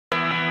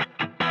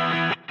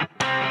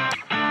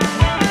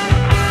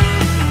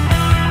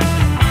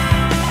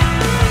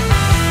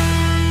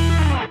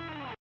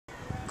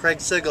Craig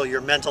Sigl,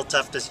 your mental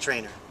toughness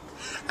trainer.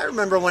 I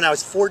remember when I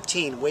was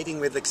 14 waiting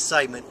with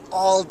excitement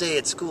all day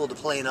at school to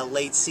play in a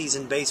late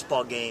season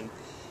baseball game,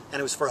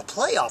 and it was for a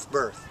playoff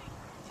berth.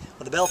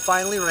 Well, the bell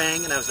finally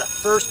rang and I was the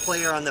first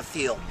player on the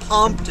field,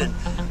 pumped and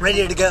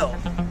ready to go.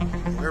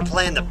 We were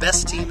playing the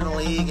best team in the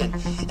league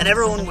and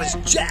everyone was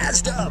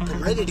jazzed up and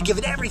ready to give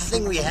it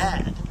everything we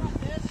had.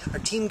 Our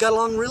team got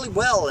along really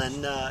well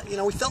and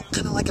we felt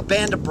kind of like a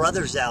band of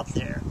brothers out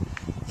there.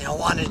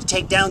 Wanted to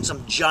take down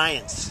some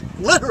giants,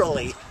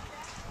 literally.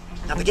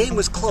 Now the game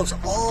was close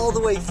all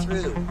the way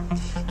through,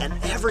 and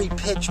every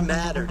pitch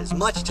mattered as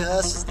much to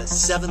us as the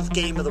 7th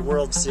game of the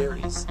World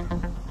Series.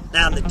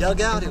 Now in the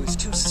dugout, it was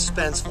too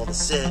suspenseful to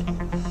sit.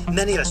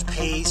 Many of us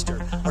paced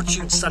or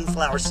chewed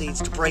sunflower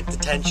seeds to break the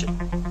tension.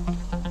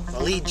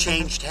 The lead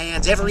changed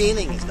hands every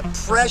inning as the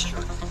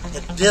pressure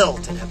had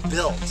built and had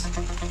built.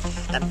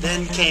 And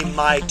then came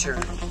my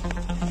turn.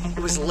 It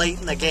was late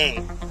in the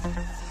game,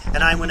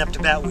 and I went up to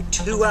bat with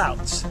 2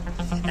 outs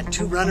and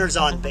 2 runners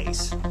on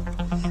base.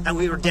 And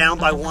we were down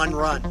by 1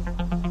 run.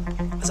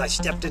 As I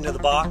stepped into the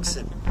box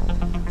and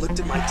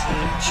looked at my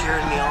team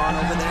cheering me on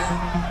over there,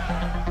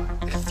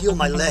 I could feel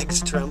my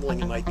legs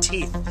trembling and my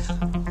teeth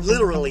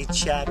literally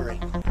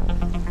chattering.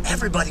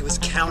 Everybody was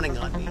counting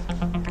on me.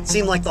 It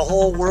seemed like the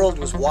whole world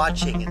was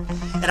watching,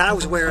 and I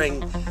was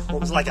wearing what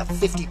was like a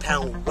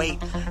 50-pound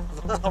weight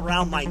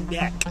around my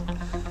neck.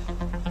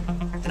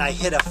 And I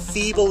hit a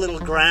feeble little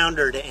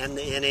grounder to end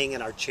the inning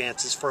and our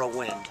chances for a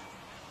win.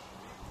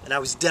 And I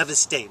was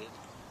devastated.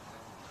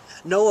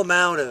 No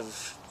amount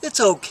of,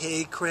 "It's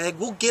okay, Craig,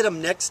 we'll get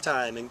him next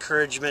time,"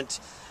 encouragement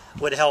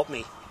would help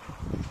me.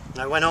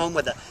 I went home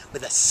with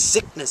a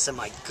sickness in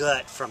my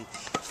gut from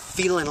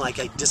feeling like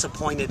I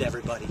disappointed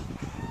everybody.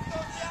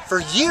 For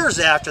years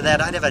after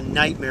that, I'd have a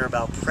nightmare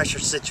about pressure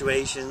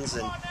situations,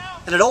 and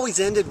it always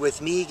ended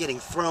with me getting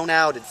thrown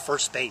out at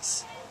first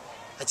base.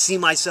 I'd see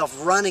myself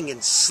running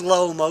in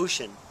slow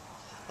motion,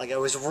 like I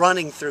was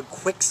running through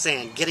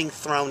quicksand, getting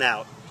thrown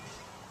out.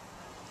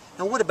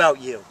 Now what about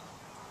you?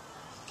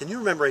 Can you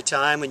remember a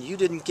time when you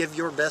didn't give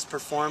your best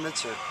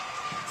performance or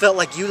felt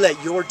like you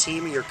let your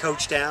team or your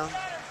coach down?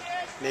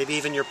 Maybe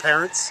even your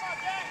parents?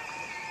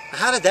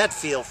 How did that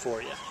feel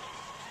for you?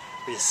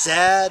 Were you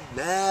sad,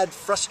 mad,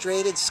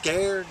 frustrated,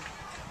 scared?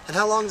 And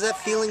how long does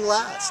that feeling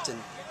last?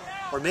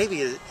 Or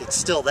maybe it's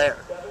still there.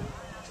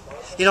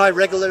 I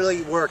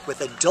regularly work with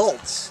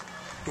adults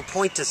who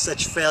point to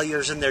such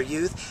failures in their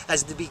youth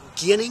as the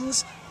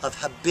beginnings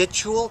of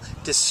habitual,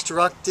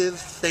 destructive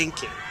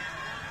thinking.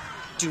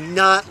 Do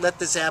not let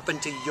this happen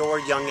to your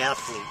young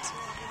athlete.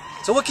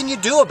 So what can you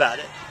do about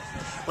it?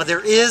 Well,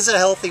 there is a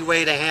healthy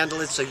way to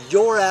handle it so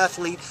your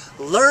athlete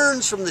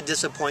learns from the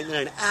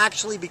disappointment and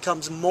actually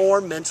becomes more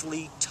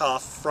mentally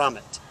tough from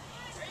it.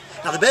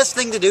 Now, the best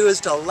thing to do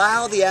is to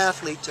allow the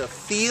athlete to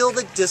feel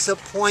the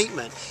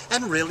disappointment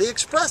and really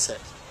express it.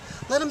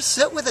 Let them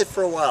sit with it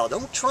for a while.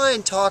 Don't try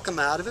and talk them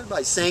out of it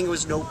by saying it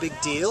was no big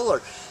deal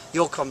or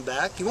you'll come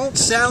back. You won't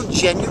sound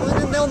genuine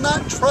and they'll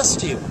not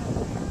trust you.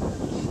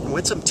 And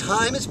when some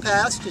time has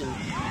passed and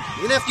you're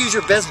going to have to use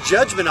your best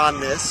judgment on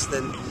this,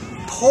 then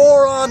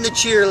pour on the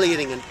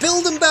cheerleading and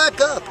build them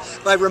back up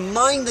by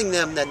reminding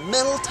them that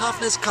mental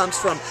toughness comes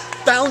from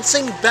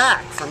bouncing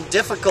back from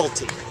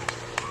difficulty.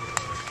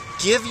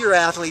 Give your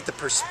athlete the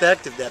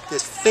perspective that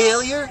this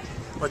failure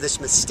or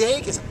this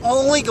mistake is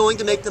only going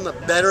to make them a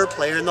better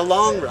player in the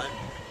long run.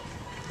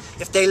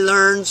 If they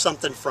learn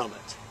something from it.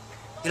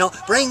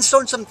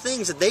 Brainstorm some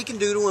things that they can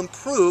do to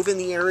improve in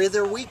the area of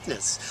their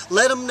weakness.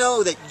 Let them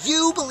know that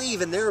you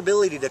believe in their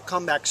ability to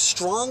come back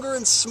stronger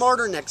and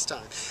smarter next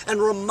time.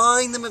 And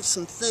remind them of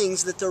some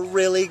things that they're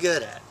really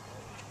good at.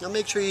 Now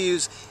make sure you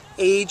use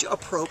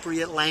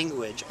age-appropriate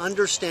language,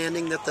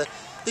 understanding that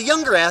the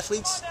younger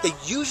athletes, they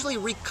usually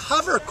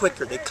recover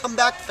quicker. They come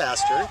back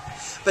faster,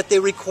 but they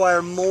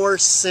require more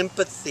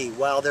sympathy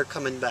while they're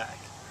coming back.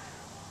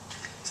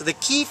 So the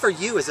key for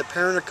you as a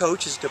parent or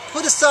coach is to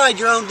put aside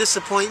your own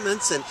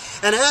disappointments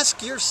and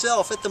ask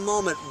yourself at the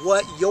moment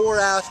what your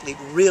athlete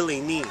really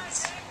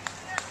needs,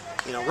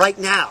 right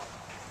now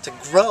to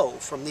grow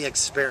from the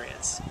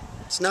experience.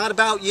 It's not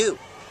about you.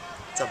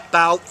 It's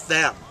about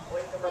them.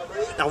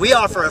 Now we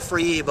offer a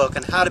free ebook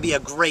on how to be a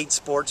great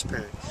sports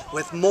parent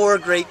with more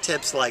great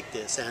tips like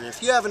this. And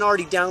if you haven't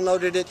already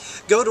downloaded it,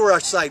 go to our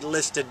site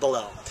listed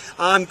below.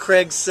 I'm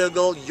Craig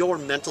Sigl, your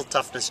mental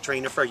toughness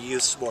trainer for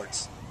youth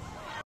sports.